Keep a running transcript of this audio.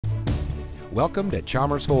Welcome to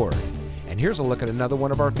Chalmers Ford, and here's a look at another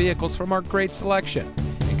one of our vehicles from our great selection.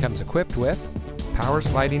 It comes equipped with power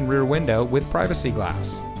sliding rear window with privacy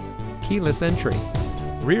glass, keyless entry,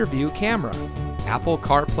 rear view camera, Apple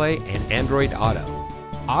CarPlay and Android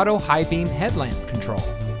Auto high beam headlamp control,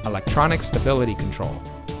 electronic stability control,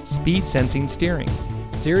 speed sensing steering,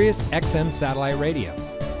 Sirius XM satellite radio,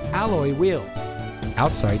 alloy wheels,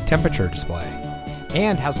 outside temperature display,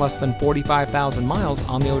 and has less than 45,000 miles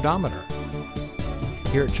on the odometer.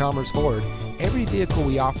 Here at Chalmers Ford, every vehicle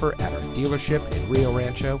we offer at our dealership in Rio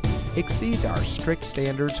Rancho exceeds our strict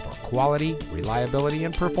standards for quality, reliability,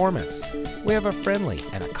 and performance. We have a friendly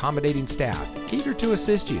and accommodating staff eager to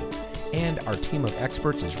assist you, and our team of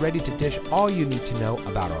experts is ready to dish all you need to know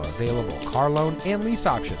about our available car loan and lease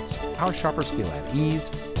options. Our shoppers feel at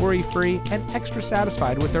ease, worry-free, and extra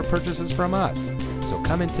satisfied with their purchases from us. So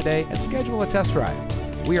come in today and schedule a test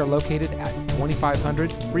drive. We are located at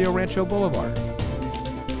 2500 Rio Rancho Boulevard.